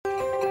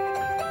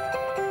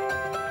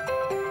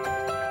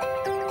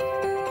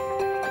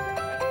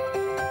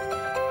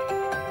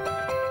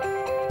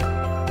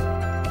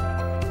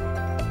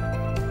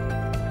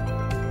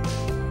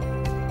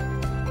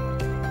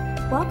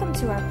Welcome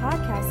to our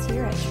podcast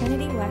here at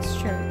Trinity West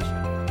Church.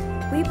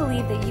 We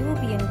believe that you will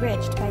be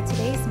enriched by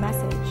today's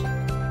message.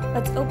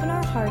 Let's open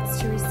our hearts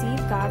to receive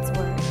God's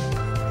Word.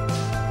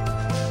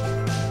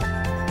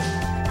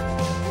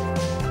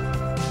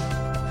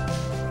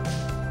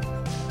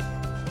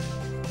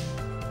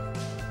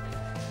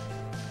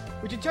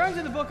 Would you turn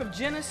to the book of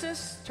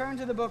Genesis? Turn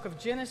to the book of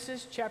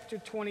Genesis, chapter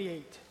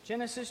 28.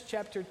 Genesis,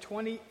 chapter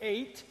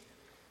 28.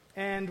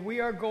 And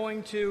we are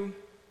going to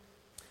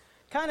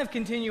kind of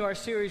continue our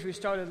series we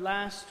started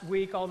last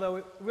week, although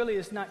it really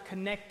is not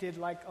connected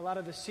like a lot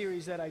of the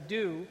series that I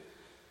do.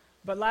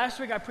 But last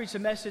week I preached a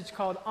message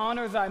called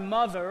Honor Thy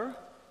Mother.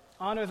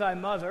 Honor Thy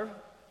Mother.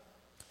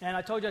 And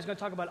I told you I was going to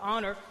talk about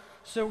honor.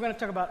 So we're going to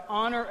talk about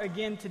honor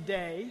again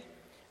today.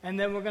 And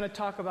then we're going to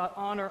talk about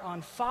honor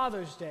on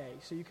Father's Day.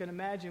 So you can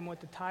imagine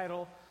what the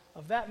title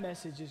of that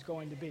message is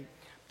going to be.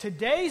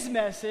 Today's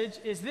message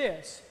is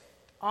this: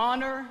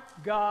 honor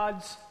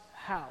God's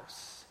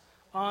house.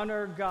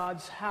 Honor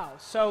God's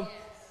house. So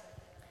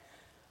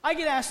I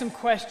get asked some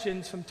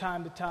questions from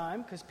time to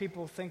time because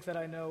people think that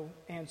I know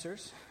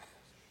answers,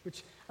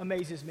 which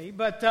amazes me.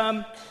 But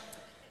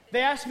they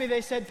asked me,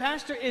 they said,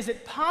 "Pastor, is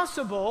it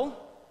possible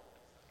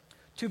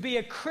to be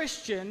a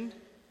Christian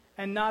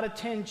and not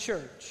attend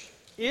church?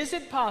 Is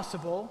it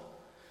possible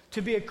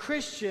to be a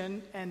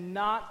Christian and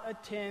not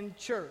attend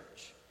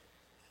church?"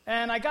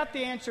 And I got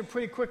the answer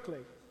pretty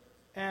quickly.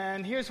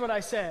 And here's what I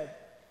said.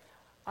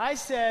 I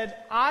said,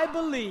 I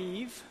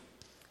believe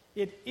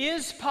it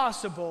is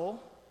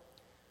possible,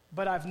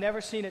 but I've never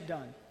seen it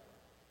done.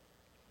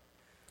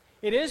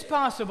 It is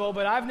possible,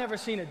 but I've never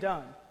seen it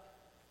done.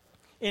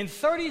 In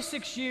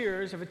 36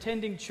 years of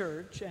attending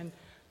church and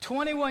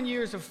 21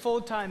 years of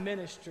full-time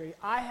ministry,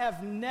 I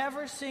have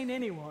never seen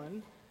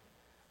anyone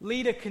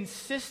lead a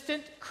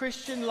consistent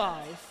Christian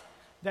life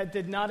that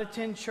did not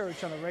attend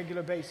church on a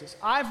regular basis.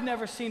 I've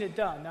never seen it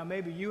done. Now,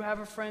 maybe you have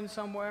a friend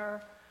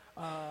somewhere,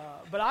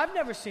 but I've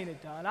never seen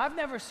it done. I've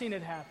never seen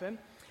it happen.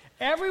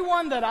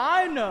 Everyone that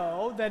I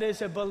know that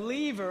is a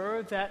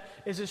believer, that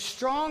is a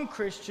strong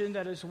Christian,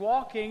 that is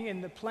walking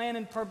in the plan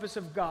and purpose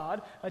of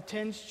God,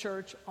 attends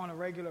church on a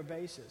regular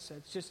basis.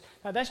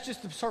 That's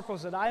just the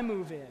circles that I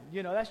move in.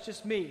 You know, that's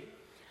just me.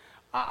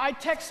 I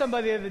text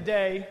somebody the other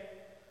day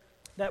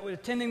that was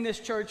attending this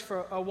church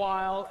for a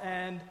while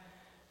and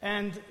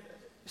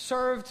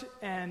served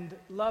and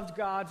loved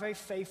God, very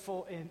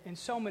faithful in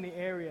so many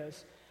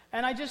areas.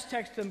 And I just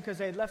texted them because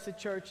they had left the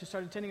church and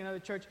started attending another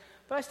church.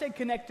 But I stayed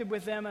connected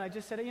with them, and I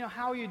just said,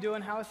 how are you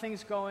doing? How are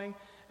things going?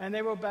 And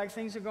they wrote back,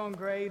 things are going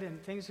great, and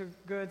things are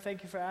good.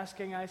 Thank you for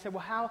asking. And I said,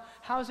 well,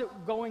 how's it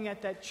going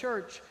at that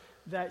church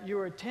that you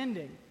were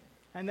attending?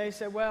 And they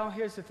said, well,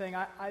 here's the thing.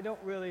 I don't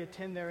really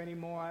attend there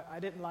anymore. I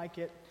didn't like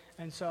it,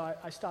 and so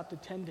I stopped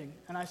attending.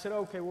 And I said,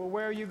 okay, well,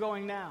 where are you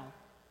going now?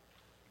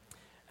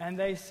 And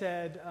they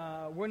said,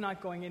 we're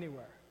not going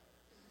anywhere.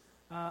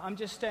 I'm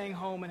just staying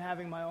home and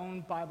having my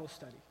own Bible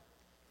study.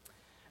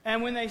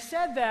 And when they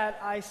said that,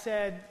 I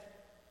said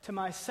to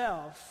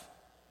myself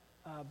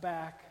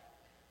back,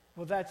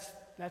 well, that's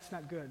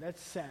not good.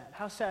 That's sad.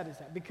 How sad is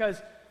that?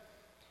 Because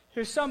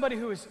here's somebody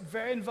who is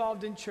very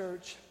involved in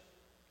church,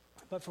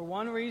 but for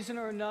one reason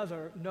or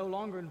another, no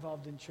longer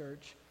involved in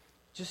church,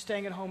 just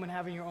staying at home and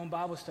having your own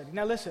Bible study.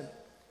 Now listen,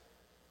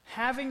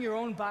 having your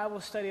own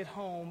Bible study at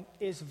home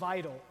is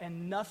vital,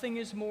 and nothing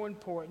is more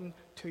important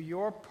to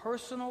your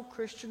personal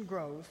Christian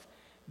growth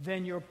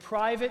than your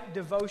private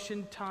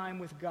devotion time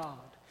with God.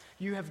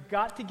 You have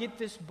got to get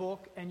this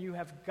book, and you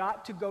have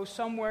got to go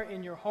somewhere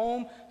in your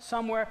home,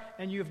 somewhere,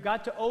 and you've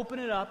got to open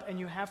it up, and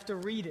you have to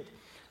read it.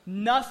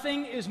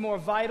 Nothing is more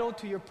vital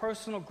to your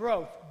personal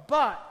growth.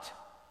 But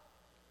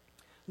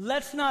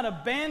let's not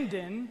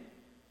abandon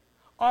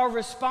our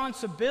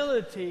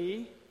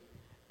responsibility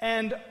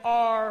and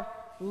our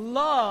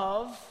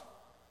love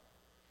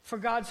for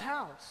God's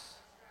house.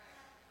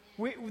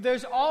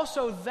 There's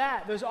also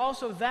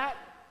that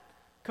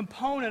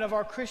component of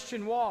our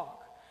Christian walk.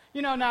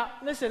 Now,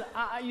 listen,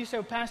 you say,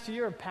 well, Pastor,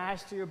 you're a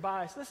pastor, you're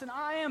biased. Listen,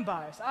 I am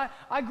biased.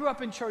 I grew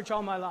up in church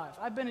all my life.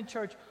 I've been in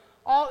church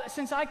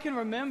since I can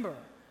remember.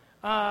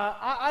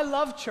 I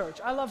love church.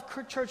 I love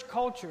church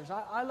cultures.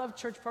 I love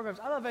church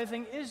programs. I love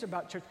everything is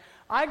about church.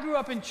 I grew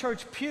up in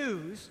church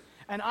pews,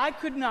 and I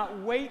could not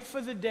wait for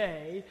the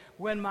day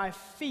when my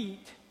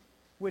feet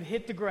would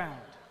hit the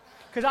ground.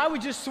 Because I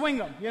would just swing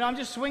them. I'm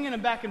just swinging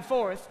them back and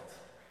forth.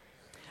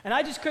 And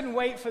I just couldn't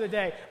wait for the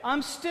day.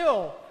 I'm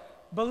still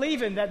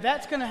believing that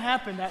that's going to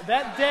happen,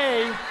 that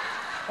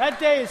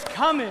day is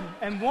coming,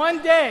 and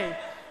one day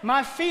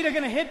my feet are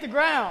going to hit the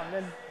ground,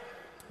 and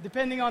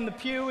depending on the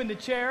pew and the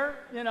chair,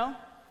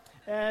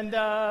 and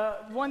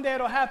one day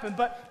it'll happen.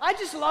 But I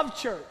just love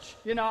church.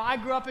 I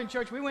grew up in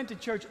church. We went to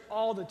church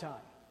all the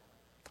time.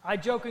 I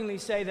jokingly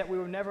say that we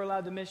were never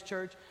allowed to miss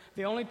church.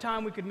 The only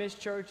time we could miss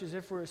church is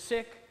if we were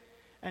sick,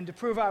 and to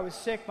prove I was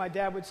sick, my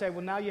dad would say,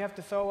 well, now you have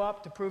to throw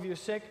up to prove you're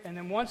sick, and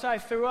then once I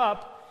threw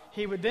up,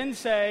 he would then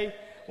say,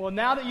 well,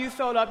 now that you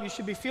thrown up, you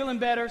should be feeling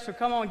better, so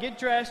come on, get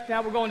dressed,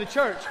 now we're going to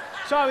church.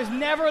 So I was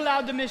never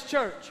allowed to miss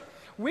church.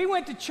 We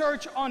went to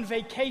church on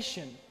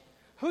vacation.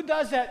 Who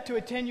does that to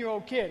a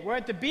 10-year-old kid? We're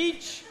at the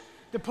beach,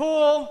 the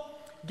pool,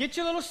 get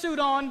your little suit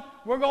on,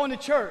 we're going to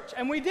church.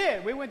 And we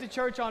did. We went to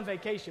church on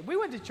vacation. We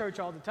went to church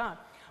all the time.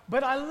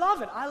 But I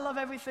love it. I love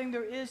everything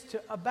there is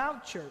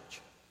about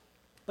church.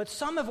 But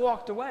some have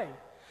walked away.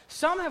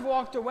 Some have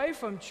walked away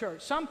from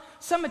church. Some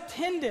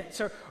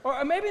attendance,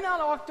 or maybe not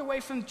walked away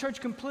from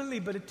church completely,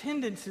 but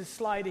attendance is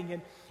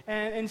sliding.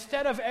 And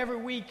instead of every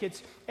week,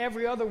 it's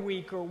every other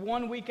week or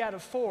 1 week out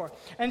of 4.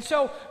 And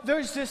so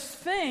there's this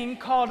thing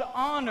called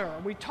honor.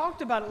 We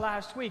talked about it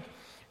last week.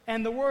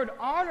 And the word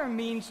honor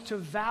means to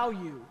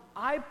value.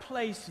 I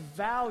place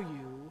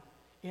value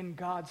in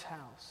God's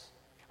house.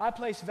 I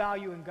place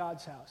value in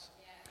God's house.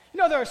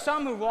 You know, there are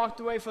some who walked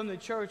away from the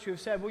church who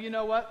have said, well, you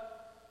know what?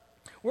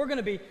 We're going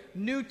to be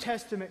New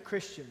Testament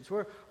Christians.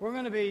 We're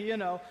going to be, you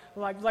know,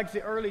 like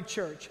the early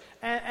church.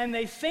 And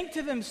they think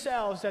to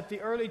themselves that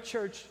the early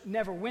church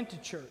never went to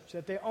church,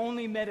 that they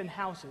only met in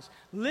houses.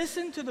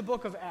 Listen to the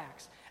book of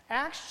Acts.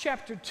 Acts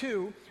chapter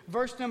 2,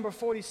 verse number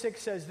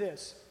 46 says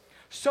this.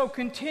 So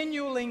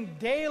continuing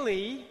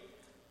daily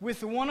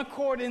with one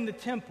accord in the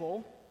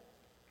temple,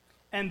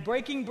 and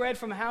breaking bread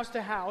from house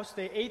to house,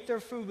 they ate their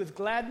food with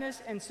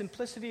gladness and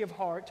simplicity of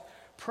heart,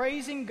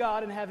 praising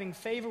God and having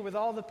favor with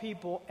all the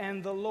people,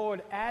 and the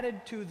Lord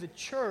added to the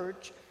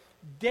church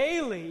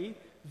daily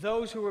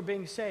those who were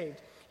being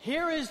saved.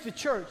 Here is the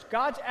church.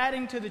 God's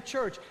adding to the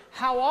church.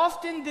 How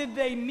often did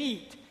they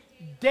meet?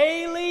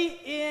 Daily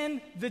in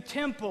the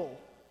temple.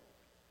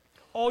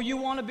 Oh, you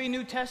want to be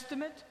New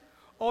Testament?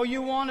 Oh,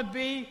 you want to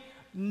be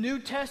New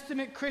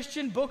Testament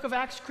Christian, Book of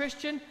Acts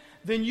Christian?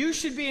 Then you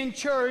should be in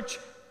church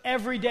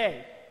every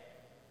day.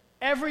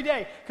 Every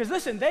day. Because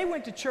listen, they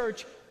went to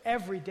church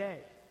every day.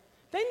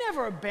 They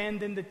never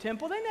abandoned the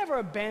temple. They never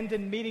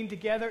abandoned meeting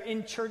together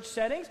in church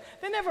settings.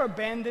 They never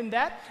abandoned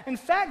that. In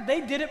fact,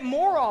 they did it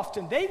more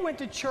often. They went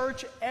to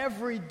church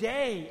every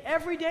day.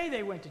 Every day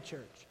they went to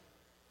church.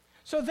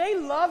 So they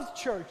loved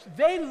church.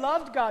 They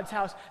loved God's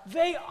house.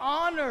 They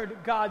honored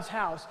God's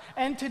house.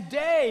 And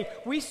today,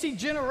 we see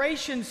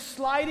generations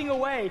sliding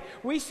away.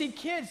 We see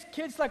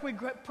kids like we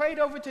prayed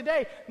over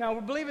today. Now,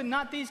 we're believing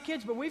not these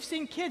kids, but we've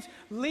seen kids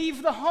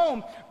leave the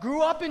home,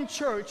 grew up in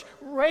church,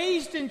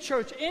 raised in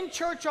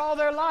church all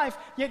their life,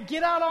 yet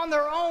get out on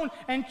their own,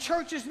 and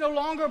church is no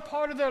longer a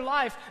part of their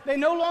life. They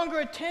no longer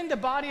attend a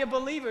body of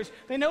believers.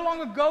 They no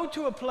longer go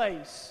to a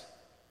place.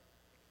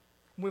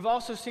 We've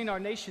also seen our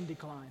nation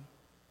decline.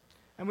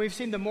 And we've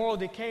seen the moral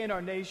decay in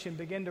our nation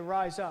begin to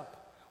rise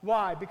up.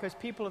 Why? Because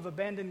people have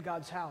abandoned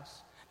God's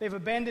house. They've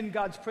abandoned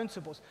God's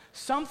principles.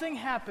 Something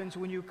happens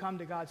when you come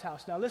to God's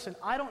house. Now listen,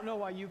 I don't know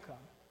why you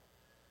come,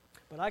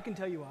 but I can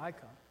tell you why I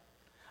come.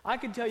 I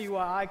can tell you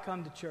why I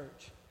come to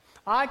church.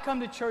 I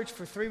come to church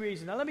for 3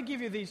 reasons. Now let me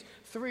give you these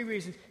 3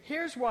 reasons.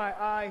 Here's why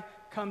I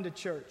come to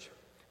church.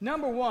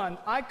 Number 1,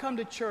 I come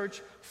to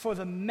church for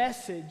the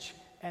message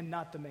and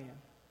not the man.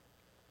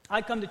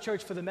 I come to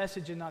church for the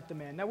message and not the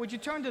man. Now, would you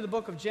turn to the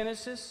book of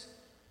Genesis,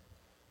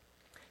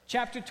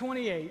 chapter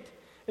 28.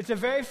 It's a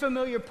very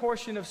familiar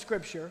portion of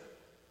Scripture.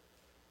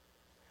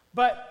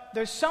 But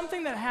there's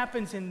something that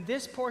happens in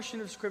this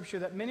portion of Scripture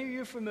that many of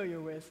you are familiar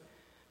with,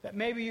 that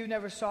maybe you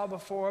never saw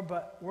before,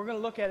 but we're going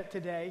to look at it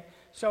today.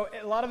 So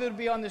a lot of it will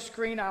be on the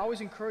screen. I always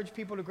encourage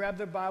people to grab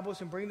their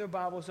Bibles and bring their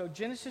Bibles. So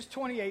Genesis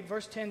 28,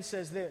 verse 10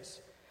 says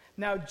this.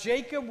 Now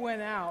Jacob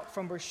went out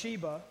from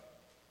Beersheba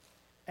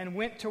and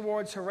went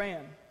towards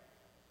Haran.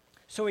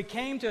 So he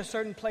came to a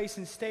certain place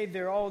and stayed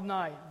there all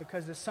night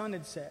because the sun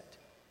had set.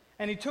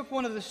 And he took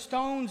one of the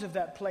stones of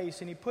that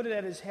place and he put it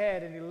at his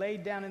head and he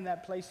laid down in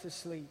that place to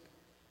sleep.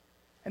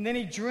 And then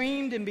he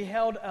dreamed and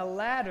beheld a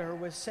ladder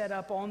was set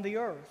up on the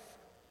earth.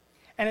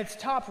 And its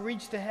top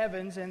reached the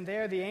heavens, and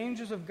there the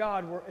angels of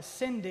God were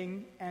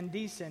ascending and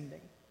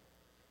descending.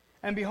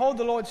 And behold,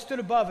 the Lord stood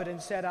above it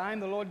and said, I am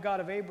the Lord God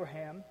of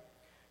Abraham,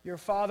 your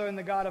father, and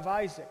the God of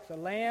Isaac. The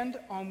land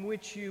on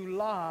which you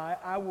lie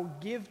I will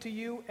give to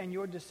you and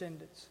your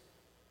descendants.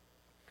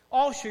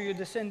 Also your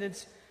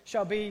descendants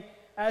shall be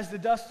as the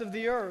dust of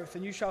the earth,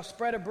 and you shall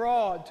spread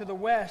abroad to the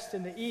west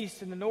and the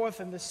east and the north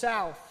and the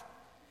south.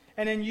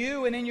 And in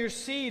you and in your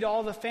seed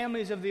all the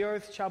families of the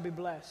earth shall be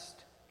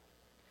blessed.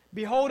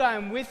 Behold, I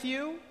am with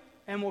you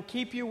and will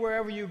keep you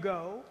wherever you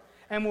go,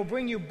 and will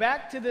bring you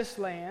back to this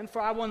land,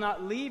 for I will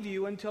not leave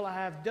you until I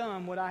have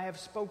done what I have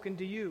spoken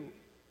to you.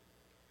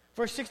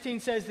 Verse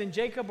 16 says, Then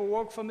Jacob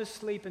awoke from his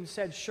sleep and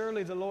said,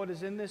 Surely the Lord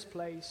is in this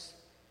place,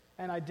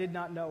 and I did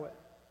not know it.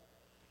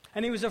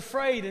 And he was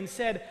afraid and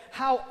said,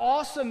 How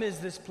awesome is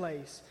this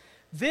place!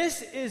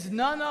 This is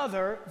none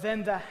other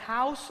than the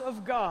house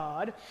of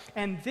God,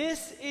 and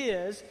this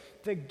is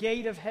the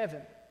gate of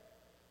heaven.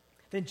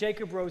 Then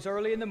Jacob rose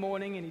early in the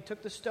morning, and he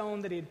took the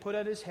stone that he had put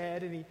at his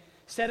head, and he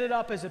set it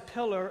up as a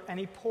pillar, and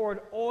he poured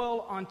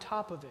oil on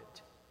top of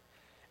it.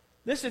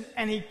 Listen,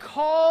 and he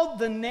called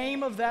the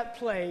name of that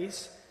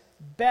place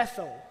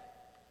Bethel.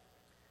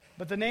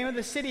 But the name of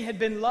the city had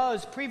been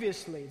Luz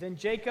previously. Then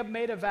Jacob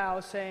made a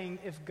vow, saying,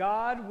 If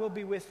God will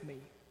be with me,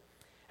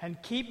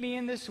 and keep me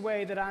in this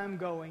way that I am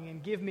going,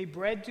 and give me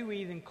bread to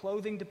eat and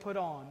clothing to put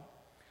on,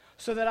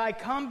 so that I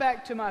come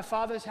back to my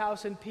father's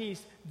house in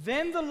peace.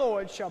 Then the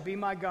Lord shall be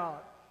my God.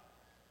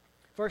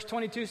 Verse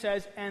 22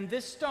 says, and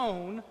this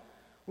stone,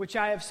 which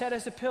I have set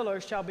as a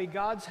pillar, shall be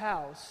God's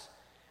house.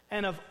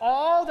 And of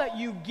all that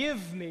you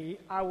give me,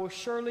 I will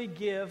surely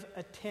give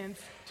a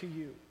tenth to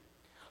you.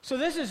 So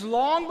this is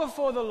long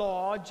before the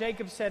law.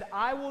 Jacob said,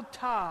 I will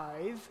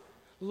tithe.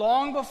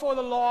 Long before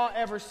the law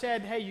ever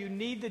said, hey, you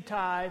need to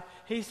tithe,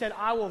 he said,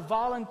 I will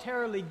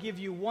voluntarily give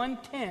you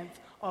 1/10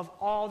 of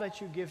all that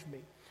you give me.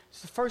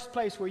 It's the first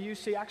place where you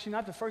see, actually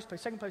not the first place,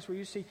 second place where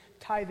you see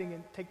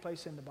tithing take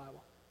place in the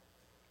Bible.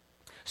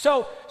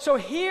 So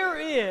here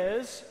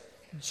is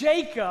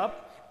Jacob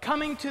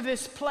coming to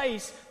this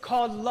place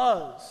called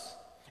Luz.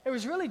 It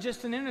was really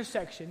just an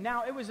intersection.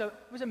 Now, it was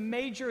a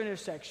major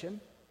intersection.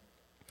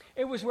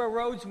 It was where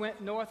roads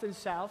went north and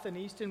south and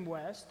east and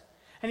west.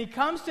 And he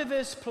comes to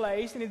this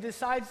place and he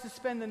decides to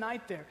spend the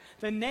night there.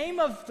 The name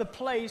of the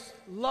place,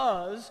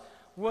 Luz,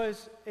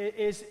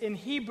 is in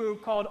Hebrew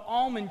called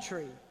almond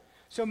tree.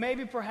 So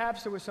maybe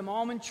perhaps there were some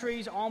almond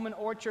trees, almond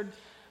orchard.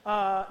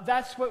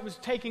 That's what was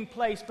taking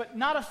place, but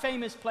not a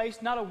famous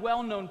place, not a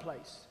well-known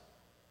place.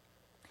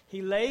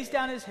 He lays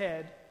down his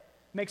head,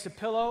 makes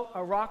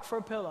a rock for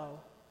a pillow,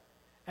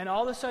 and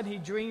all of a sudden he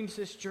dreams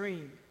this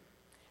dream.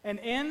 And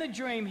in the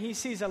dream he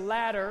sees a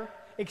ladder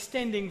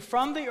extending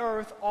from the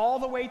earth all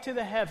the way to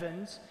the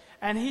heavens,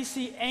 and he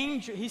sees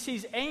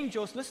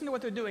angels. Listen to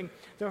what they're doing.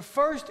 They're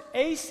first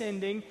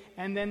ascending,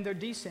 and then they're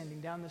descending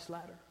down this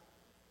ladder.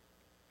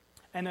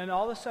 And then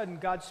all of a sudden,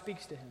 God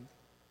speaks to him.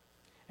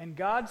 And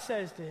God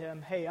says to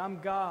him, hey, I'm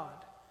God,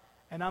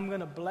 and I'm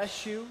going to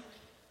bless you.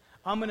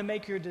 I'm going to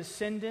make your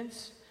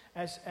descendants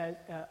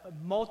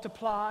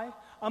multiply.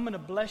 I'm going to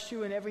bless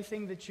you in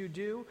everything that you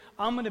do.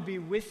 I'm going to be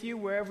with you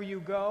wherever you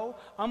go.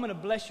 I'm going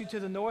to bless you to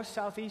the north,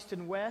 south, east,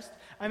 and west.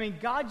 I mean,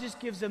 God just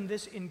gives them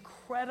this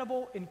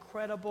incredible,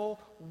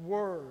 incredible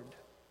word.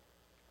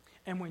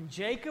 And when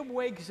Jacob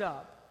wakes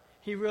up,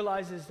 he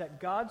realizes that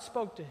God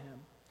spoke to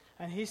him.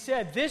 And he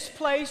said, this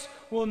place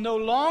will no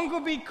longer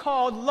be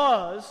called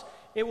Luz.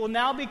 It will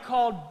now be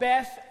called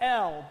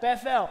Bethel.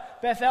 Bethel.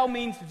 Bethel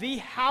means the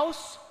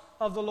house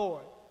of the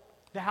Lord.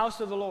 The house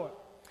of the Lord.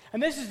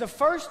 And this is the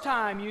first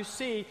time you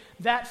see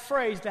that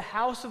phrase, the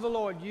house of the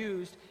Lord,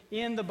 used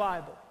in the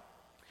Bible.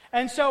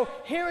 And so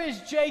here is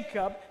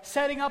Jacob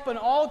setting up an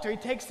altar. He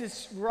takes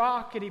this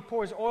rock and he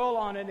pours oil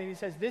on it and he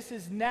says, this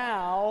is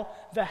now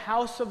the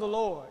house of the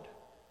Lord.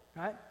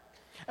 Right?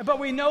 But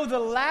we know the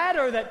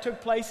ladder that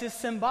took place is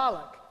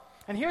symbolic.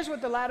 And here's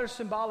what the ladder is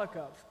symbolic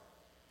of.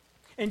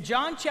 In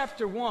John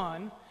chapter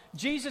 1,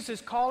 Jesus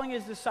is calling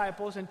his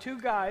disciples, and two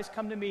guys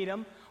come to meet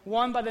him,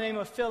 one by the name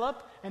of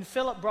Philip, and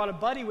Philip brought a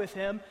buddy with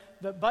him.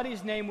 The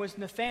buddy's name was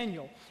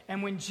Nathanael.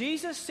 And when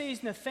Jesus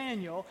sees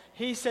Nathanael,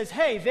 he says,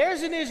 hey,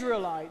 there's an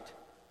Israelite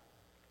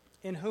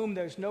in whom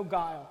there's no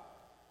guile.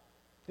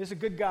 This is a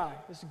good guy.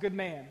 This is a good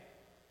man.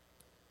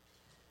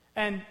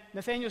 And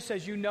Nathanael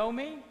says, you know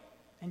me?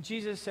 And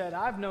Jesus said,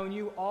 I've known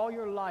you all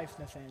your life,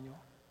 Nathanael.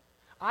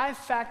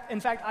 In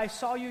fact, I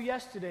saw you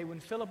yesterday when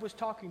Philip was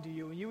talking to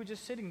you, and you were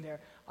just sitting there.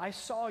 I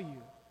saw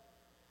you.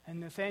 And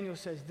Nathanael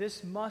says,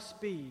 this must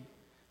be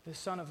the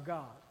Son of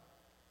God.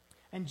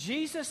 And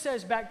Jesus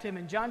says back to him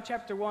in John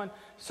chapter 1,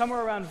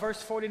 somewhere around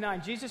verse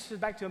 49, Jesus says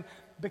back to him,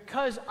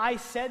 because I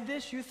said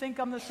this, you think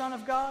I'm the Son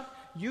of God?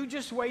 You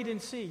just wait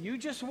and see. You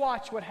just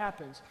watch what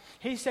happens.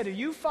 He said, if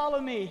you follow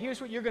me,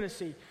 here's what you're going to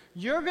see.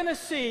 You're going to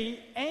see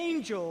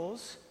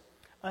angels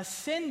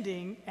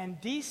ascending and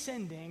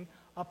descending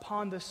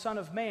upon the Son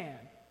of Man.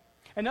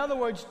 In other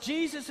words,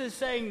 Jesus is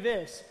saying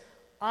this,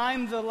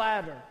 I'm the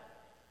ladder.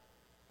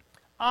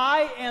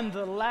 I am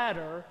the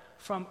ladder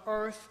from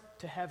earth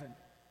to heaven.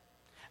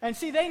 And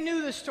see, they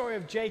knew the story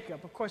of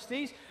Jacob. Of course,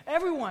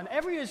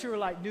 every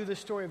Israelite knew the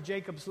story of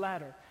Jacob's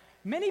ladder.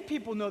 Many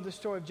people know the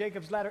story of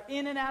Jacob's ladder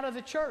in and out of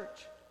the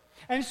church.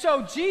 And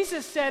so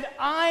Jesus said,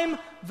 I'm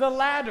the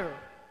ladder.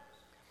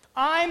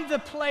 I'm the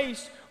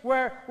place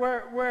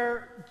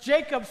where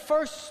Jacob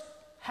first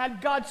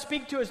had God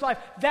speak to his life.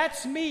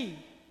 That's me.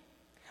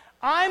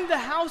 I'm the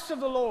house of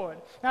the Lord.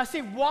 Now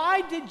see,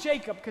 why did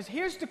Jacob, because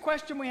here's the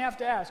question we have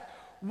to ask.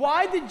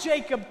 Why did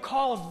Jacob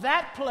call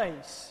that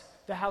place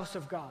the house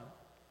of God?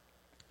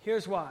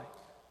 Here's why.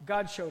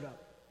 God showed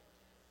up.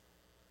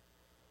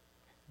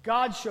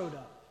 God showed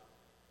up.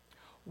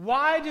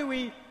 Why do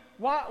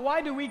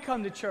we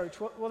come to church?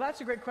 Well,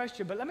 that's a great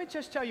question, but let me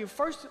just tell you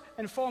first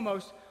and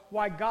foremost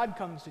why God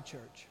comes to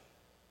church.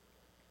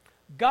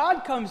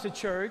 God comes to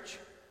church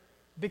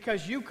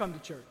because you come to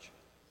church.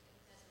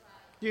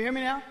 Do you hear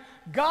me now?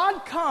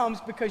 God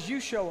comes because you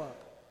show up.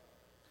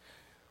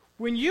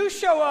 When you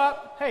show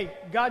up, hey,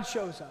 God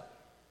shows up.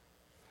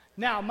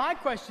 Now, my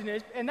question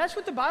is, and that's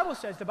what the Bible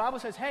says. The Bible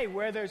says, hey,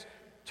 where there's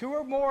two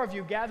or more of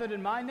you gathered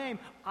in my name,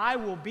 I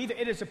will be there.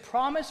 It is a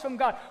promise from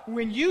God.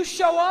 When you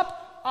show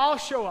up, I'll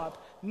show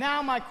up.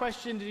 Now my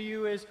question to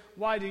you is,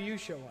 why do you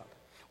show up?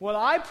 Well,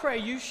 I pray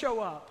you show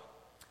up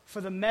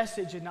for the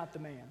message and not the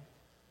man.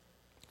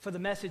 For the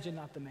message and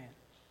not the man.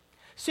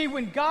 See,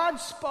 when God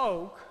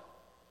spoke,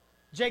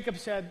 Jacob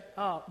said,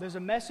 oh, there's a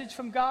message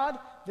from God.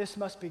 This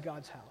must be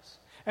God's house.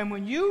 And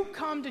when you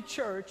come to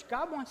church,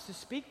 God wants to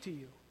speak to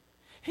you.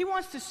 He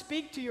wants to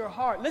speak to your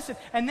heart. Listen,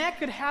 and that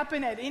could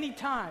happen at any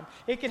time.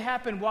 It could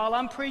happen while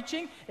I'm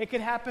preaching. It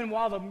could happen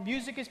while the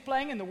music is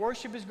playing and the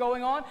worship is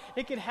going on.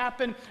 It could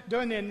happen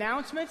during the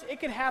announcements. It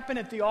could happen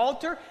at the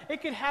altar.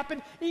 It could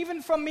happen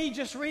even from me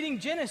just reading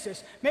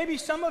Genesis. Maybe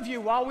some of you,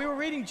 while we were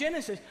reading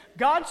Genesis,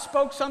 God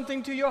spoke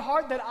something to your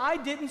heart that I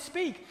didn't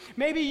speak.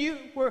 Maybe you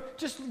were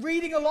just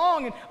reading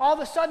along and all of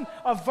a sudden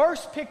a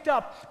verse picked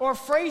up or a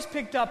phrase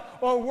picked up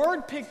or a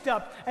word picked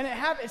up. And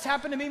it's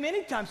happened to me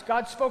many times.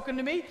 God's spoken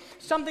to me.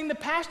 Something the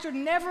pastor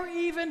never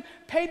even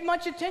paid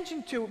much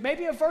attention to.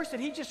 Maybe a verse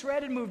that he just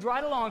read and moved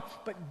right along,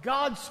 but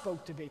God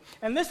spoke to me.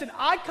 And listen,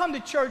 I come to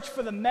church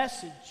for the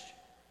message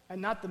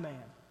and not the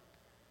man.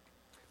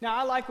 Now,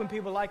 I like when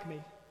people like me,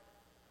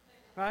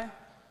 right?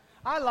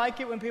 I like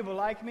it when people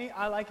like me.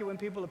 I like it when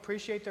people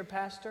appreciate their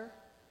pastor.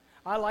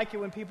 I like it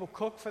when people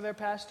cook for their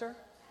pastor.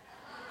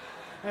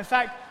 In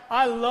fact,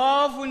 I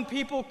love when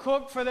people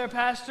cook for their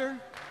pastor.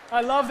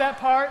 I love that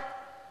part.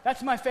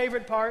 That's my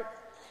favorite part.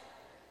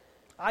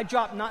 I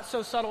drop not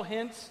so subtle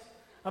hints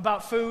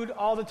about food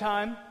all the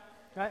time,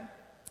 right?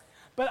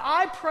 But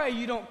I pray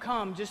you don't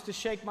come just to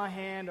shake my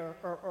hand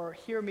or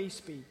hear me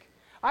speak.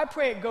 I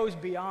pray it goes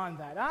beyond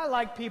that. I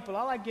like people.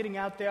 I like getting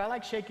out there. I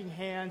like shaking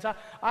hands.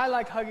 I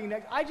like hugging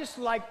necks. I just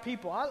like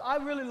people. I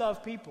really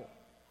love people.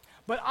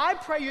 But I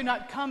pray you're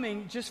not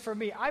coming just for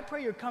me. I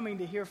pray you're coming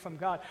to hear from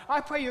God. I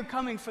pray you're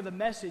coming for the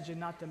message and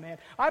not the man.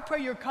 I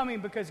pray you're coming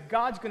because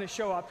God's going to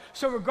show up.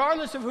 So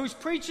regardless of who's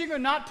preaching or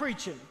not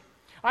preaching,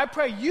 I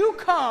pray you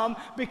come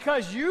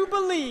because you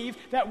believe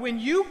that when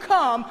you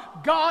come,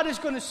 God is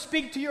going to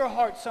speak to your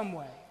heart some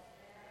way.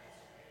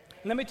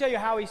 And let me tell you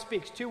how he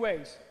speaks, 2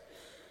 ways.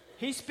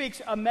 He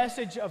speaks a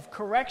message of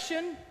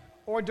correction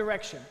or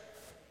direction.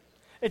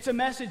 It's a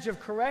message of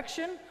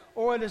correction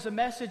or it is a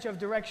message of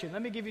direction.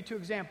 Let me give you 2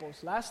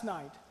 examples. Last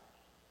night,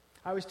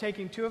 I was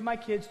taking 2 of my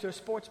kids to a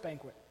sports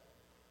banquet.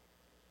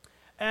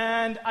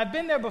 And I've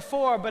been there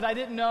before, but I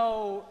didn't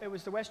know it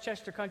was the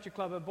Westchester Country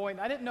Club in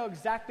Boynton. I didn't know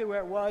exactly where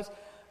it was,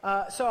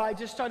 so I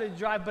just started to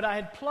drive, but I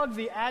had plugged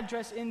the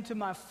address into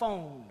my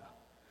phone.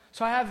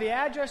 So I have the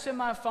address in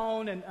my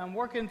phone, and I'm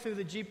working through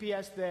the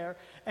GPS there,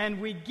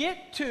 and we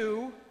get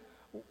to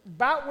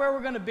about where we're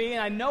going to be,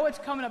 and I know it's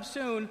coming up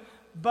soon,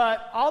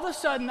 but all of a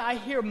sudden I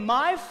hear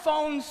my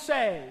phone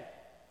say,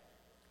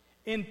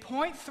 in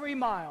 0.3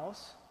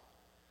 miles,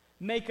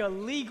 make a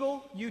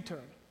legal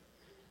U-turn.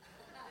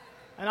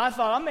 And I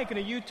thought, I'm making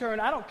a U-turn.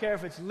 I don't care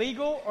if it's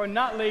legal or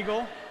not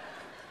legal.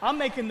 I'm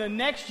making the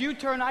next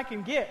U-turn I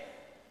can get.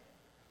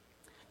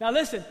 Now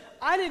listen,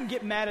 I didn't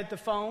get mad at the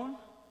phone.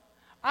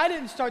 I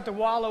didn't start to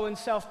wallow in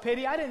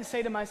self-pity. I didn't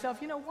say to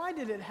myself, why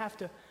did it have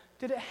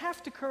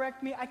to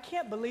correct me? I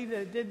can't believe that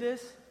it did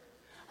this.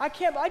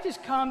 I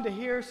just come to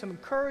hear some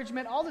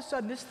encouragement. All of a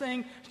sudden, this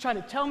thing is trying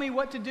to tell me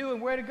what to do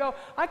and where to go.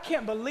 I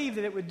can't believe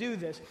that it would do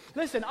this.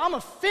 Listen, I'm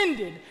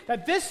offended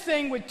that this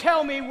thing would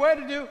tell me where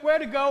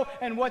to go,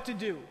 and what to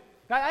do.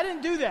 I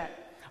didn't do that.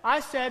 I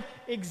said,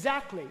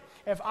 exactly.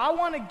 If I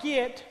want to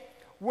get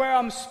where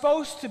I'm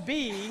supposed to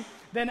be,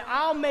 then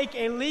I'll make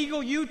a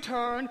legal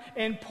U-turn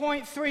in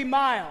 0.3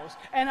 miles,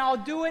 and I'll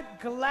do it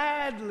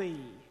gladly.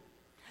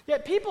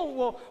 Yet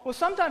people will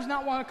sometimes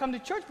not want to come to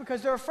church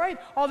because they're afraid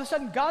all of a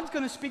sudden God's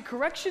going to speak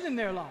correction in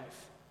their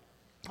life.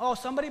 Oh,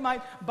 somebody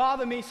might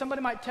bother me.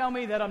 Somebody might tell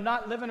me that I'm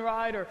not living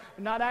right or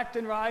not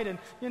acting right. And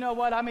you know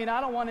what? I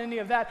don't want any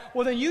of that.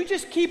 Well, then you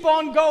just keep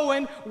on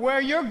going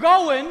where you're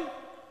going.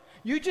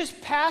 You just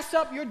pass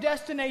up your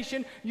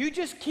destination. You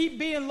just keep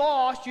being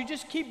lost. You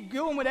just keep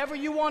doing whatever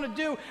you want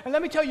to do. And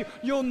let me tell you,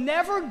 you'll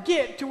never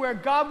get to where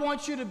God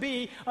wants you to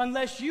be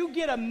unless you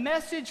get a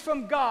message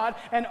from God.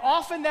 And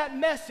often that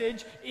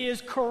message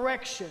is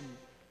correction.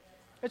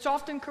 It's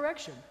often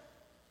correction.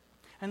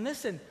 And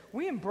listen,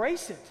 we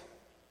embrace it.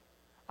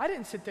 I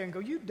didn't sit there and go,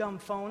 you dumb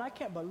phone, I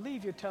can't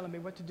believe you're telling me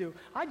what to do.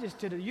 I just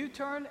did a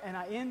U-turn and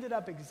I ended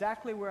up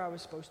exactly where I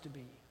was supposed to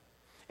be.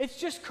 It's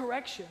just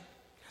correction.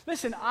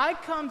 Listen, I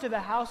come to the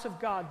house of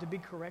God to be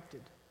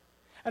corrected.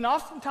 And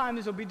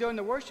oftentimes it'll be during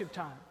the worship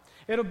time.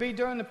 It'll be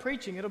during the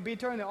preaching. It'll be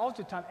during the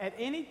altar time. At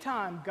any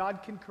time,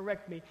 God can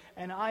correct me,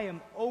 and I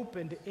am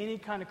open to any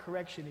kind of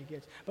correction he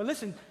gets. But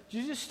listen,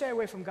 you just stay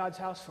away from God's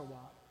house for a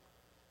while.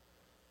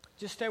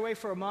 Just stay away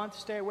for a month.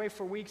 Stay away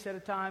for weeks at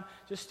a time.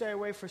 Just stay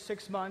away for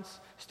 6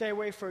 months. Stay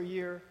away for a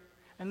year.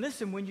 And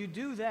listen, when you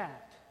do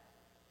that,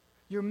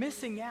 you're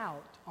missing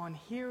out on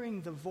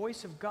hearing the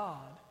voice of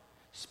God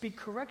speak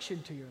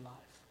correction to your life.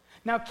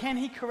 Now, can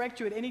he correct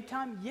you at any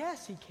time?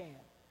 Yes, he can.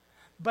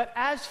 But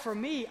as for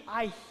me,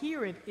 I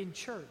hear it in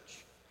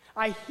church.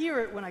 I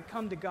hear it when I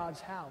come to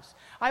God's house.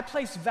 I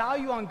place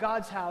value on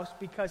God's house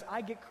because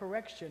I get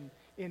correction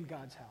in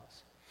God's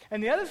house.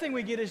 And the other thing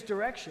we get is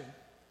direction.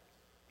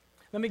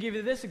 Let me give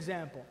you this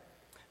example.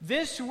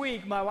 This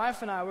week, my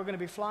wife and I, we're going to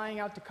be flying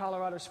out to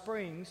Colorado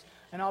Springs,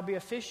 and I'll be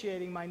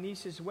officiating my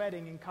niece's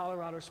wedding in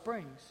Colorado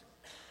Springs.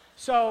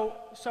 So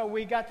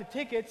we got the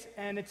tickets,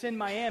 and it's in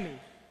Miami.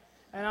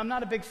 And I'm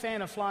not a big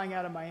fan of flying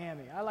out of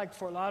Miami. I like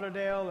Fort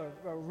Lauderdale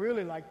or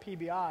really like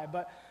PBI.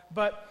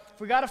 But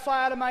if we got to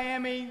fly out of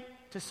Miami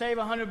to save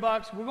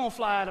 $100, we're going to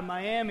fly out of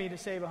Miami to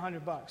save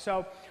 $100.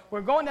 So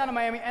we're going down to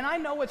Miami, and I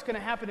know what's going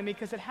to happen to me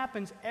because it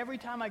happens every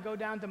time I go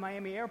down to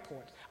Miami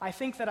Airport. I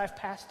think that I've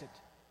passed it.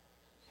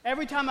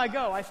 Every time I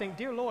go, I think,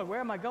 dear Lord, where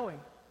am I going?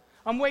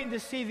 I'm waiting to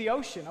see the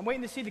ocean. I'm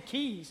waiting to see the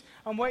Keys.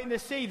 I'm waiting to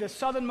see the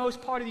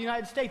southernmost part of the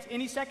United States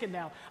any second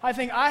now. I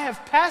think I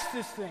have passed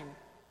this thing.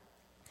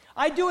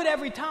 I do it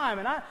every time,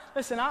 and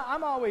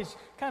I'm always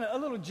kind of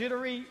a little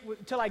jittery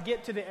until I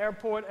get to the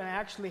airport and I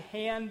actually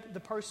hand the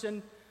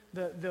person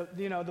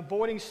the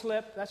boarding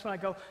slip. That's when I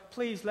go,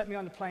 please let me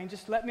on the plane.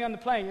 Just let me on the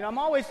plane. I'm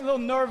always a little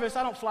nervous.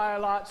 I don't fly a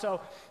lot, so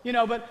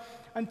but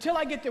until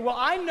I get there, well,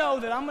 I know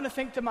that I'm going to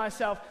think to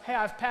myself, hey,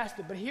 I've passed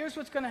it. But here's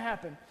what's going to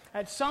happen.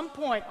 At some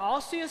point,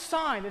 I'll see a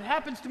sign. It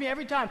happens to me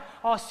every time.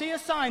 I'll see a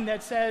sign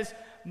that says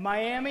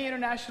Miami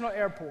International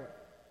Airport,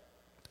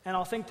 and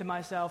I'll think to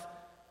myself,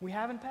 we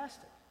haven't passed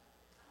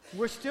it.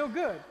 We're still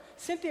good.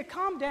 Cynthia,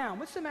 calm down.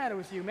 What's the matter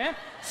with you, man?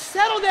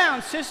 Settle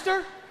down,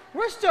 sister.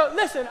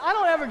 Listen, I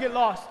don't ever get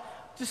lost.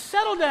 Just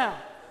settle down,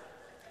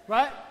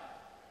 right?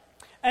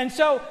 And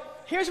so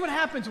here's what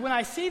happens. When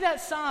I see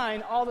that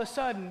sign, all of a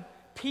sudden,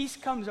 peace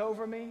comes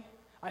over me.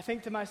 I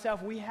think to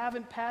myself, we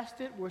haven't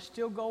passed it. We're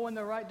still going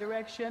the right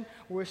direction.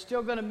 We're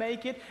still going to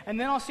make it. And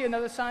then I'll see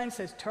another sign that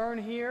says,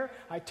 turn here.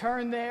 I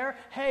turn there.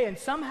 Hey, and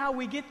somehow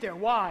we get there.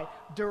 Why?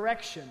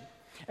 Direction.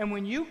 And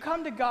when you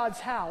come to God's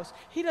house,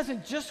 He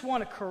doesn't just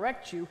want to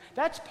correct you.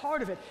 That's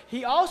part of it.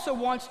 He also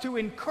wants to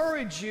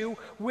encourage you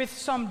with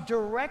some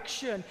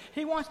direction.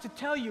 He wants to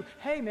tell you,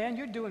 hey, man,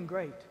 you're doing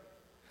great.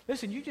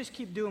 Listen, you just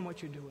keep doing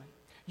what you're doing.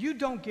 You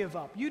don't give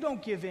up. You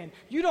don't give in.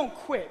 You don't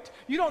quit.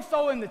 You don't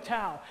throw in the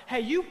towel.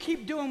 Hey, you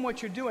keep doing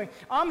what you're doing.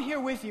 I'm here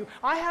with you.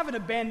 I haven't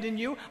abandoned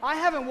you. I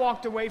haven't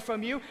walked away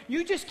from you.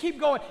 You just keep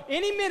going.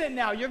 Any minute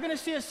now, you're going to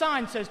see a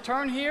sign that says,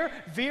 turn here,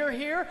 veer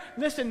here.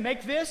 Listen,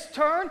 make this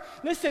turn.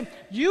 Listen,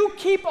 you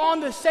keep on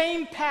the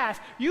same path.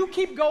 You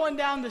keep going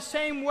down the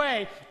same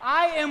way.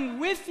 I am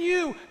with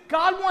you.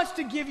 God wants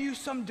to give you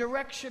some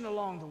direction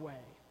along the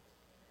way.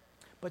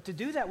 But to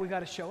do that, we got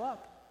to show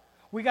up.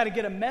 We got to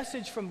get a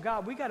message from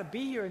God. We got to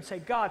be here and say,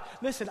 God,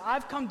 listen,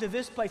 I've come to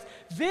this place.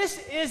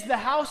 This is the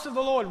house of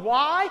the Lord.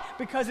 Why?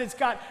 Because it's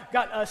got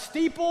a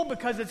steeple,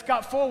 because it's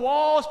got 4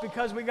 walls,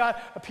 because we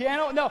got a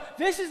piano. No,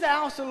 this is the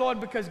house of the Lord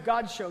because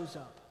God shows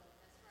up.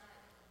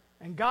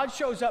 And God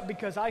shows up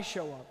because I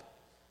show up.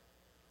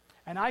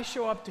 And I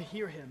show up to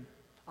hear Him.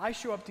 I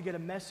show up to get a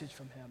message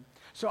from Him.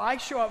 So I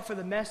show up for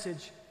the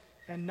message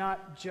and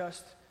not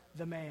just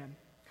the man.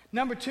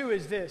 Number 2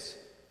 is this.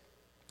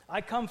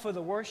 I come for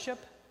the worship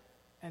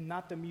and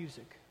not the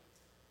music.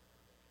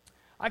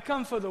 I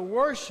come for the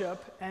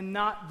worship and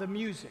not the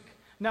music.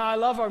 Now, I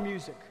love our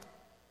music.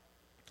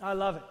 I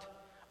love it.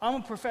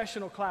 I'm a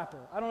professional clapper.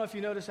 I don't know if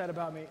you noticed that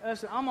about me.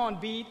 Listen, I'm on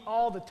beat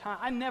all the time.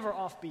 I'm never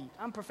off beat.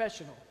 I'm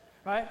professional,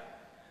 right?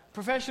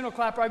 Professional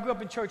clapper. I grew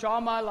up in church all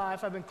my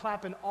life. I've been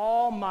clapping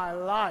all my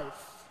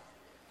life.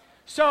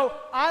 So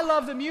I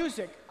love the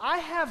music. I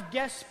have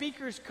guest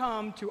speakers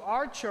come to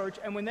our church,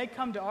 and when they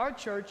come to our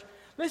church,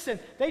 listen,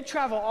 they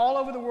travel all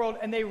over the world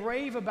and they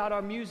rave about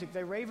our music.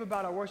 They rave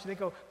about our worship. They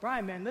go,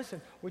 Brian, man, listen,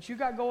 what you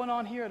got going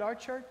on here at our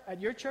church, at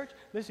your church,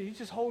 listen, you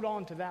just hold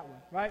on to that one,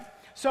 right?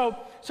 So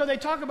they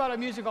talk about our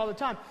music all the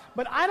time.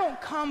 But I don't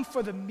come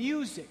for the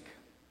music.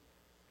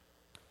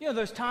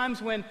 There's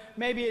times when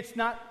maybe it's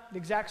not the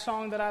exact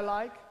song that I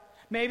like.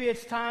 Maybe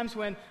it's times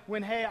when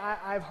hey,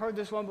 I've heard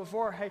this one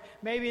before. Hey,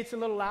 maybe it's a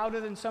little louder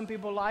than some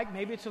people like.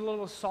 Maybe it's a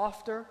little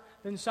softer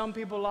than some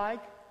people like.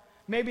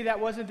 Maybe that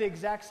wasn't the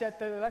exact set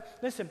that they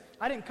liked. Listen,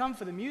 I didn't come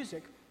for the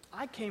music.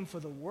 I came for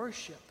the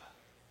worship.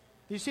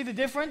 Do you see the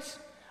difference?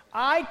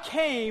 I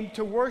came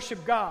to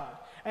worship God.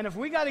 And if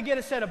we got to get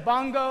a set of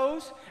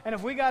bongos, and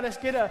if we got to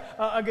get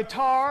a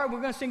guitar,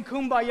 we're going to sing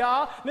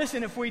Kumbaya.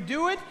 Listen, if we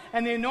do it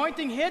and the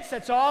anointing hits,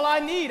 that's all I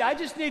need. I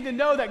just need to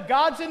know that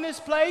God's in this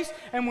place.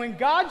 And when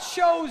God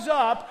shows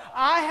up,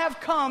 I have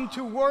come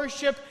to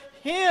worship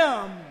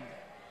Him.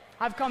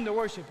 I've come to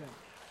worship Him.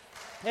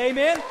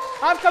 Amen?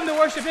 I've come to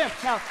worship Him.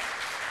 Now,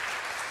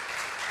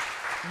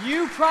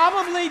 you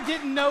probably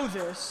didn't know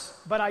this,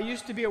 but I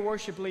used to be a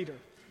worship leader.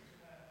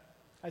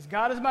 As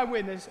God is my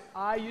witness,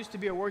 I used to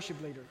be a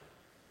worship leader.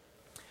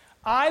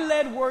 I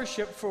led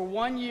worship for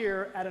 1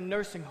 year at a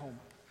nursing home.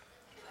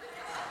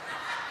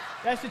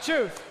 That's the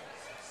truth.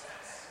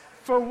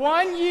 For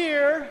 1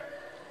 year,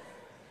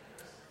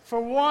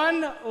 for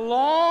 1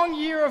 long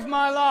year of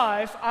my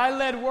life, I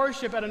led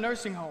worship at a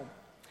nursing home.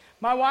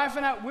 My wife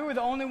and I, we were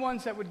the only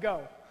ones that would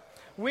go.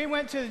 We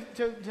went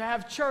to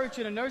have church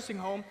in a nursing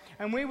home,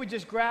 and we would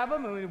just grab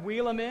them and we'd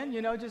wheel them in,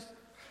 just,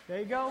 there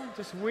you go,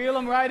 just wheel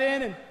them right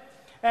in,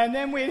 and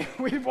then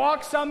we'd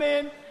walk some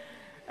in,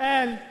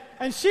 and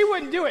she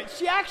wouldn't do it.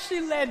 She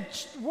actually led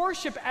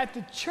worship at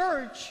the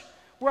church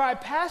where I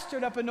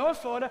pastored up in North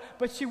Florida,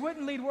 but she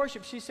wouldn't lead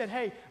worship. She said,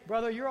 hey,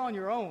 brother, you're on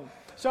your own.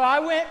 So I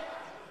went,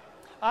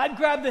 I'd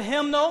grab the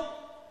hymnal,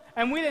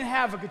 And we didn't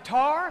have a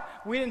guitar,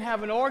 we didn't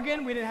have an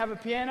organ, we didn't have a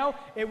piano.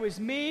 It was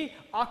me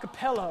a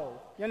cappella.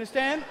 You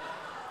understand?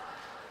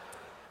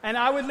 And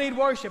I would lead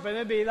worship, and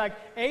there'd be like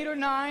 8 or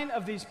 9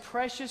 of these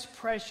precious,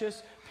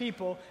 precious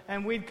people,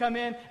 and we'd come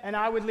in, and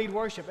I would lead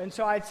worship. And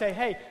so I'd say,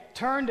 hey,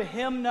 turn to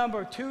hymn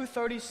number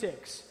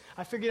 236.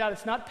 I figured out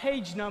it's not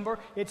page number,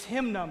 it's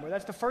hymn number.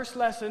 That's the first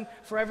lesson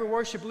for every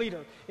worship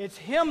leader. It's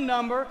hymn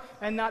number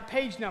and not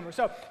page number.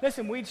 So,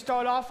 listen, we'd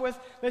start off with,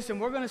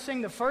 we're going to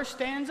sing the first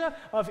stanza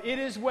of It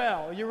Is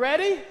Well. You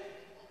ready?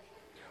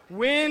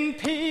 When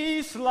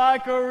peace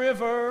like a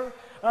river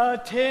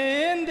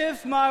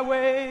attendeth my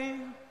way.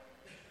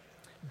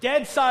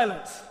 Dead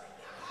silence.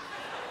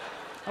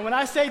 And when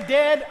I say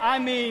dead, I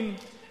mean,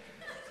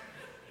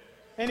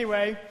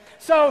 anyway.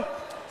 So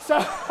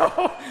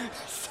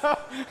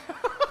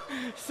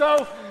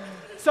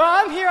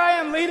I'm here, I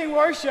am leading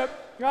worship,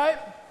 right?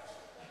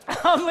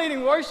 I'm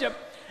leading worship.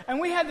 And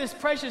we had this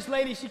precious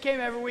lady, she came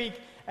every week,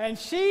 and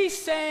she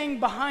sang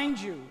behind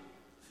you.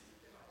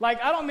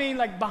 Like, I don't mean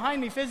like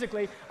behind me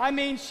physically. I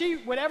mean,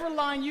 whatever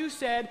line you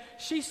said,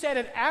 she said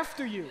it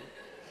after you.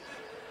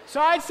 So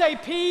I'd say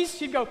peace,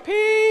 she'd go,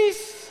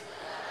 peace.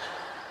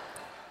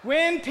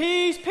 When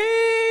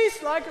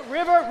peace, like a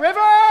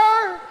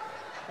river,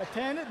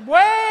 attended,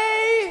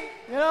 way,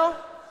 you know.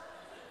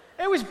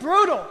 It was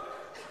brutal.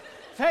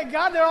 Thank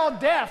God they're all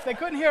deaf. They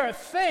couldn't hear a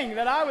thing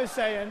that I was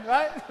saying,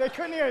 right? They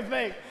couldn't hear a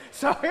thing.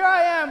 So here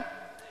I am.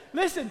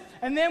 Listen,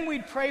 and then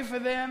we'd pray for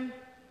them.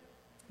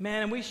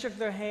 Man, and we shook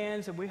their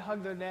hands, and we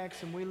hugged their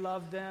necks, and we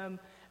loved them.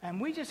 And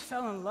we just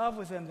fell in love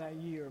with them that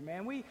year,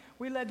 man. We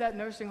led that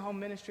nursing home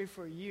ministry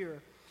for a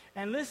year.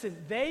 And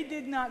listen, they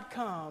did not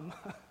come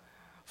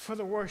for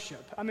the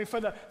worship. I mean,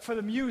 for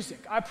the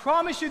music. I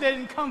promise you they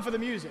didn't come for the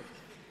music.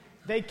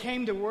 They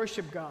came to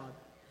worship God.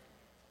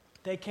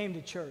 They came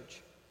to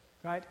church,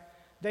 right?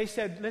 They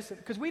said, listen,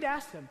 because we'd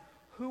ask them,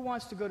 who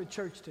wants to go to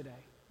church today?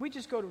 We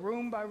just go to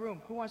room by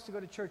room. Who wants to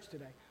go to church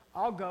today?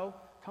 I'll go.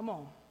 Come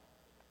on.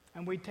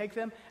 And we'd take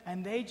them,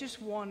 and they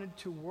just wanted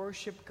to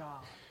worship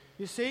God.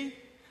 You see?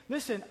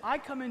 Listen, I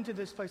come into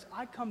this place,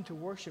 I come to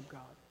worship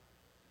God.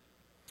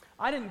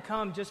 I didn't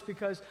come just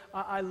because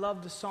I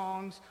love the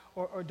songs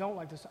or don't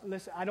like the songs.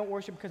 Listen, I don't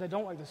worship because I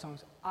don't like the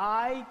songs.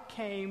 I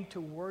came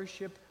to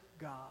worship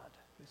God,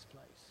 this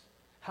place.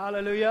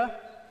 Hallelujah.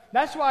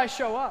 That's why I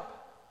show up.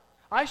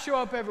 I show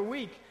up every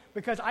week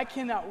because I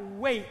cannot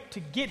wait to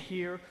get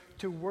here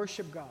to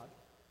worship God.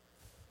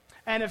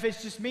 And if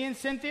it's just me and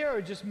Cynthia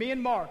or just me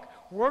and Mark,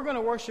 we're going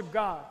to worship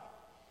God.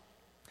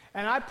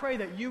 And I pray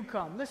that you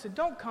come. Listen,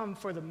 don't come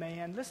for the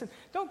man. Listen,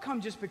 don't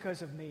come just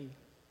because of me.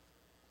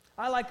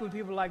 I like when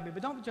people like me,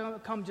 but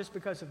don't come just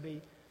because of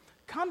me.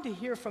 Come to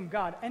hear from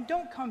God, and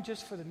don't come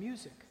just for the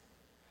music.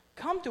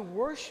 Come to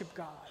worship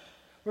God.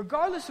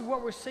 Regardless of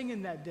what we're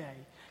singing that day,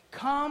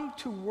 come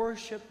to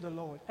worship the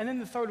Lord. And then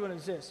the third one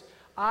is this.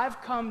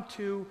 I've come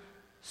to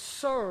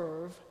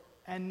serve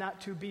and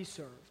not to be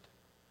served.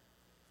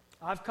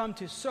 I've come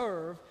to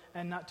serve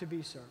and not to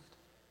be served.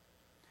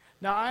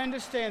 Now, I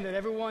understand that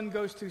everyone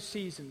goes through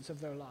seasons of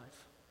their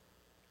life.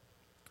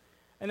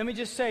 And let me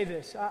just say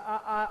this.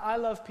 I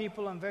love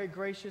people. I'm very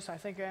gracious. I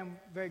think I am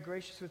very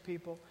gracious with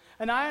people.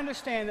 And I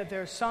understand that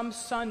there are some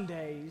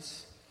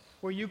Sundays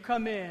where you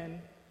come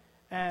in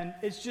and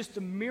it's just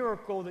a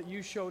miracle that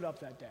you showed up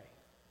that day.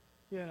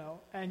 You know,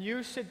 and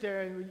you sit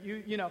there and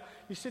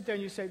you sit there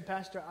and you say,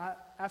 Pastor,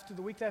 after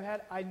the week that I've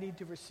had, I need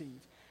to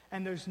receive.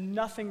 And there's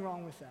nothing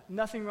wrong with that.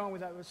 Nothing wrong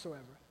with that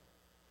whatsoever.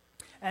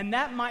 And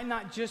that might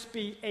not just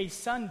be a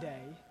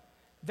Sunday.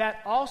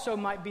 That also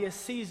might be a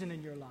season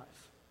in your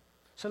life.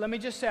 So let me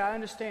just say, I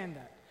understand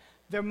that.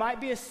 There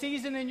might be a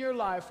season in your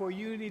life where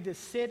you need to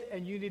sit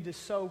and you need to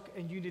soak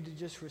and you need to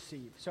just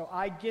receive. So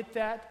I get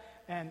that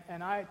and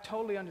I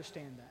totally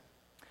understand that.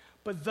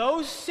 But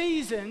those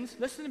seasons,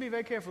 listen to me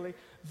very carefully,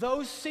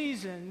 those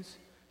seasons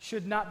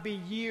should not be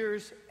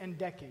years and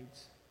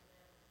decades.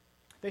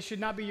 They should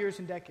not be years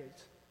and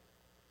decades.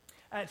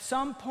 At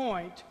some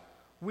point,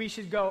 we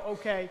should go,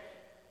 okay,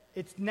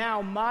 it's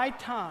now my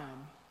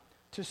time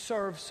to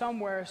serve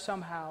somewhere,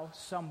 somehow,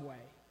 some way.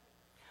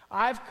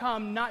 I've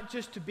come not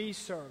just to be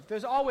served.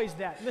 There's always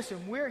that.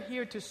 Listen, we're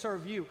here to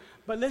serve you.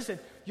 But listen,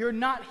 you're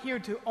not here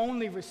to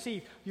only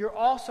receive. You're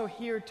also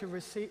here to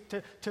receive,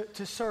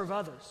 to serve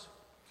others.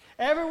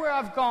 Everywhere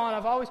I've gone,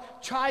 I've always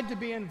tried to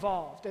be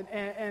involved.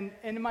 And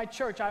in my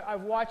church,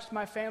 I've watched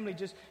my family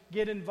just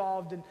get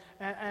involved.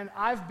 And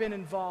I've been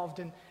involved.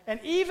 And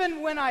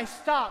even when I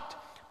stopped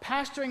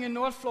pastoring in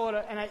North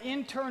Florida and I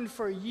interned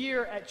for a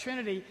year at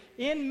Trinity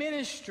in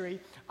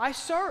ministry, I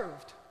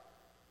served.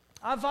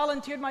 I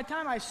volunteered my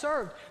time. I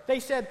served.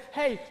 They said,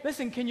 hey,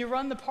 listen, can you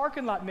run the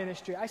parking lot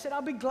ministry? I said,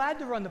 I'll be glad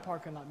to run the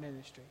parking lot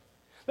ministry.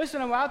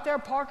 Listen, I'm out there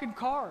parking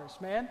cars,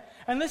 man.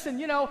 And listen,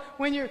 you know,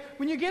 when you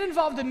get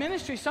involved in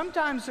ministry,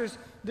 sometimes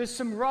there's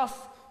some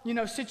rough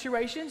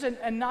situations,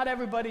 and not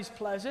everybody's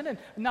pleasant, and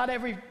not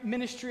every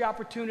ministry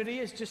opportunity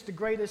is just the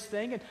greatest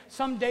thing, and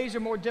some days are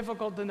more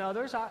difficult than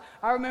others.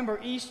 I remember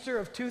Easter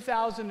of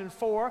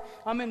 2004.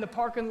 I'm in the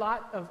parking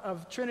lot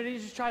of Trinity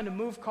just trying to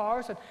move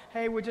cars, and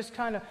hey, we're just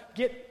kind of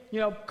get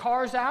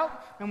cars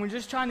out, and we're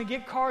just trying to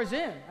get cars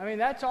in. I mean,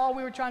 that's all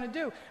we were trying to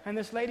do. And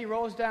this lady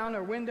rolls down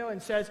her window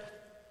and says,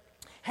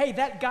 "Hey,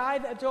 that guy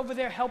that's over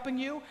there helping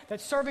you,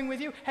 that's serving with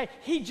you, hey,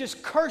 he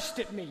just cursed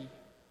at me."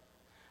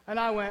 And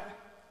I went,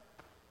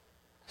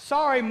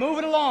 "Sorry, move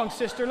it along,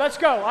 sister. Let's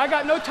go. I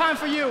got no time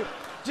for you.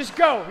 Just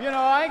go.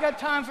 I ain't got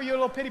time for your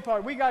little pity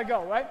party. We got to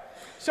go," right?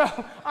 So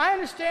I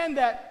understand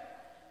that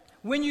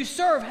when you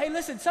serve, hey,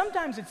 listen,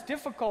 sometimes it's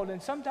difficult,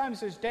 and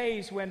sometimes there's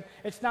days when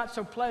it's not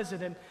so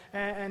pleasant,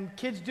 and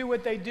kids do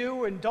what they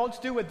do, and adults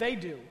do what they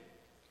do.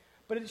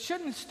 But it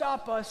shouldn't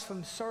stop us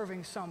from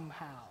serving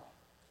somehow.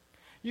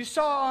 You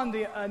saw on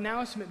the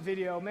announcement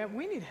video, man,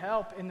 we need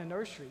help in the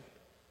nursery.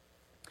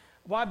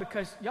 Why?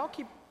 Because y'all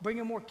keep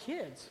bringing more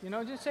kids.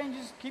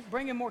 Just keep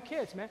bringing more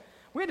kids, man.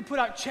 We had to put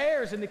out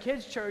chairs in the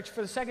kids' church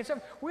for the second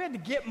service. We had to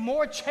get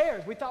more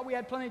chairs. We thought we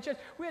had plenty of chairs.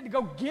 We had to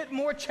go get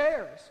more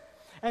chairs.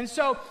 And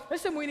so,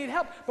 listen, we need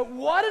help. But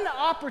what an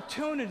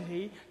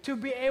opportunity to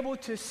be able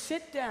to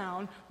sit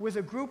down with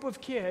a group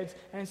of kids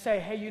and say,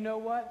 hey, you know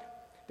what?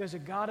 There's a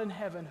God in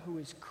heaven who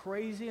is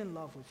crazy in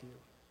love with you.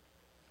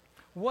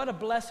 What a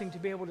blessing to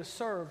be able to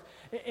serve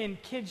in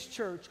kids'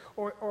 church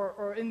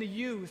or in the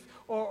youth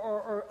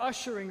or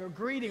ushering or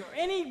greeting or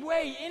any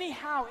way,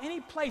 anyhow,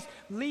 any place,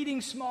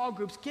 leading small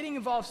groups, getting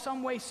involved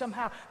some way,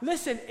 somehow.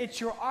 Listen,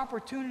 it's your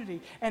opportunity,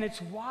 and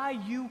it's why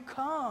you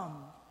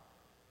come.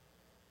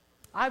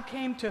 I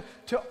came to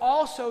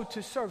also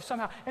to serve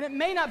somehow. And it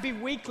may not be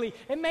weekly,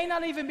 it may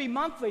not even be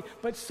monthly,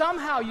 but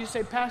somehow you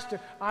say,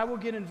 "Pastor, I will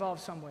get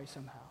involved some way,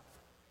 somehow."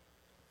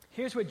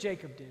 Here's what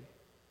Jacob did.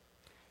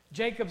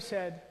 Jacob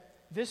said,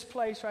 "This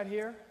place right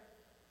here,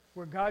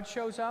 where God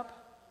shows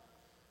up,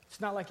 it's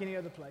not like any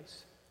other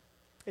place.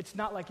 It's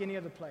not like any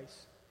other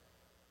place.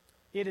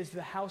 It is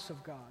the house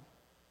of God.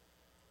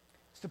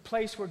 It's the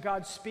place where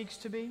God speaks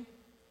to me,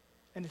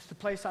 and it's the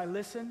place I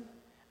listen,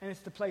 and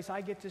it's the place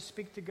I get to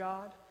speak to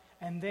God."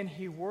 And then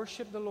he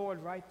worshiped the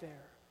Lord right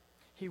there.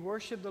 He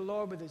worshiped the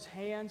Lord with his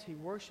hands. He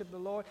worshiped the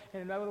Lord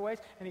in other ways.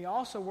 And he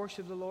also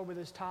worshiped the Lord with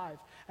his tithe.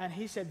 And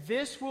he said,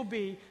 "This will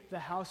be the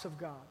house of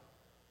God.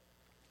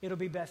 It'll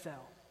be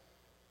Bethel."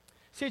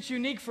 See, it's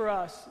unique for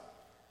us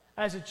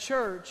as a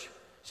church.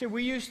 See,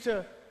 we used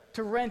to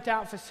rent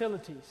out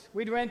facilities.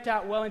 We'd rent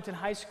out Wellington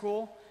High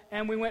School,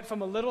 and we went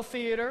from a little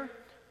theater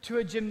to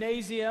a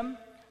gymnasium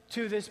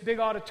to this big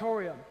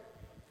auditorium.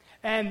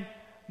 And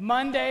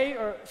Monday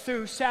or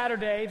through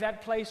Saturday,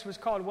 that place was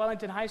called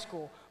Wellington High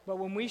School. But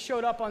when we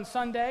showed up on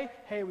Sunday,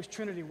 hey, it was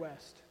Trinity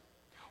West.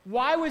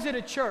 Why was it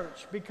a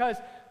church? Because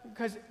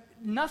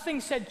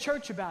nothing said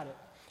church about it.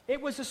 It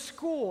was a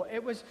school.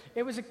 It was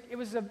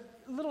a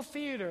little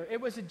theater. It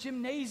was a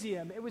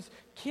gymnasium. It was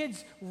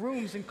kids'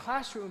 rooms and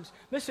classrooms.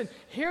 Listen,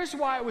 here's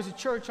why it was a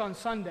church on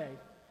Sunday,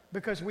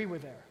 because we were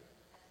there.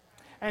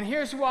 And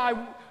here's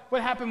what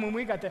happened when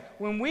we got there.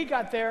 When we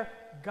got there,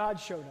 God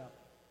showed up.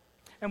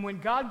 And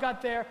when God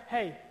got there,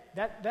 hey,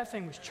 that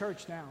thing was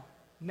church now.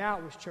 Now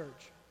it was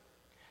church.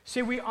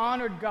 See, we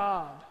honored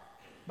God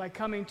by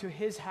coming to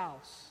his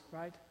house,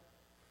 right?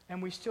 And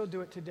we still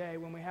do it today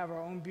when we have our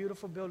own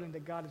beautiful building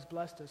that God has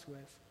blessed us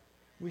with.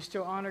 We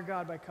still honor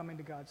God by coming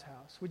to God's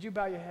house. Would you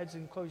bow your heads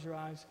and close your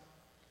eyes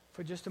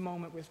for just a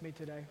moment with me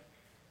today?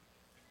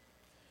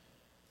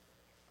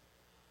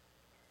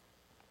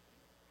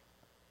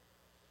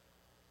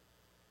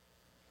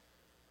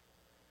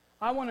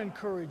 I want to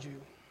encourage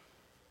you.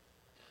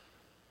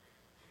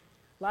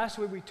 Last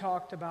week we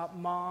talked about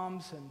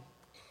moms and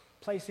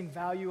placing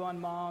value on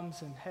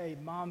moms, and hey,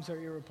 moms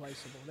are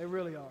irreplaceable. They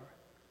really are.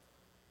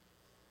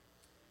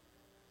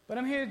 But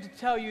I'm here to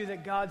tell you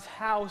that God's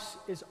house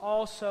is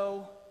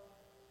also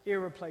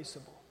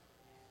irreplaceable.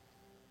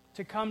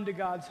 To come to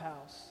God's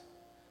house,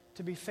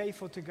 to be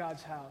faithful to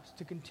God's house,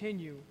 to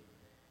continue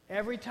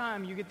every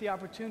time you get the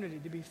opportunity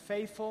to be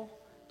faithful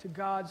to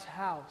God's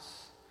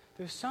house.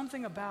 There's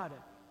something about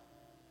it.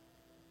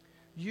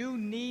 You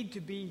need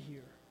to be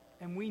here.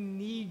 And we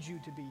need you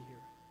to be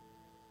here.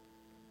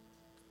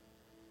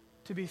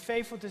 To be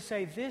faithful to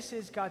say, this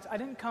is God's. I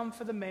didn't come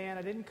for the man.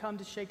 I didn't come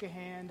to shake a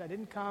hand. I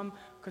didn't come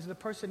because of the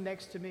person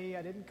next to me.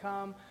 I didn't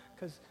come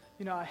because,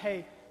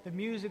 hey, the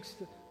music's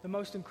the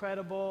most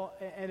incredible,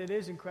 and it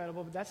is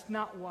incredible, but that's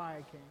not why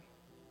I came.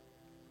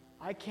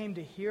 I came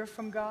to hear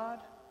from God.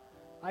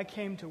 I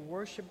came to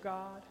worship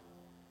God.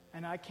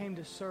 And I came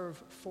to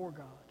serve for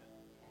God.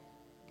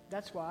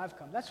 That's why I've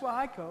come. That's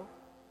why I go.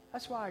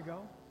 That's why I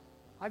go.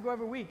 I go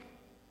every week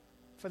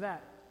for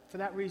that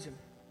reason.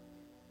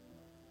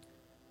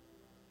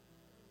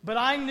 But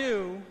I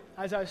knew,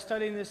 as I was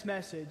studying this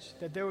message,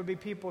 that there would be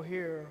people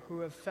here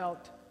who have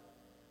felt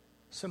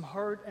some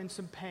hurt and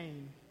some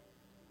pain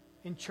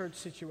in church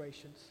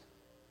situations.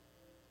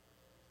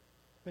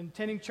 I've been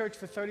attending church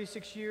for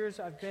 36 years.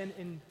 I've been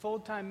in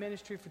full-time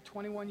ministry for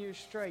 21 years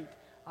straight.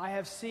 I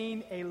have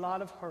seen a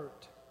lot of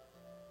hurt.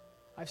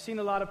 I've seen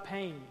a lot of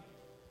pain.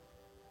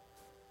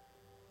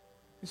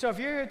 And so if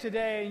you're here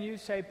today and you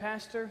say,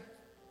 Pastor,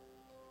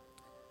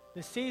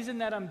 the season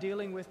that I'm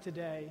dealing with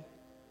today,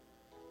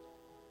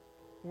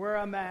 where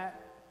I'm at,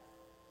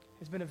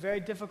 has been a very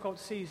difficult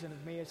season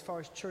of me as far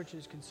as church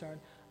is concerned.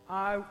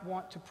 I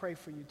want to pray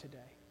for you today.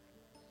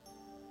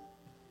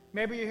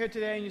 Maybe you're here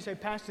today and you say,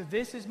 Pastor,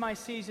 this is my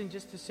season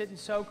just to sit and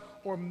soak.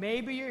 Or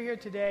maybe you're here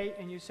today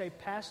and you say,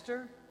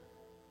 Pastor,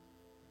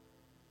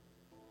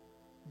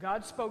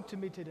 God spoke to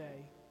me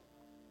today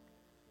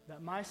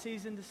that my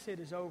season to sit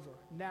is over.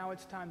 Now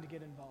it's time to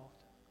get involved.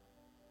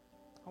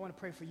 I want to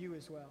pray for you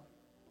as well.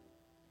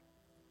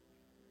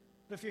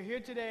 But if you're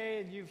here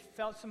today and you've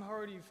felt some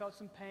hurt, you've felt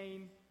some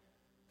pain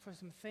for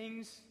some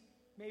things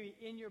maybe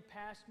in your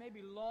past,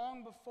 maybe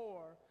long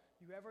before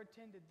you ever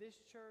attended this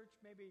church,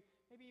 maybe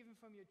even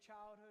from your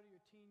childhood or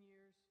your teen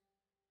years,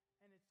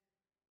 and it's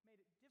made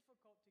it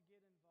difficult to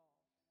get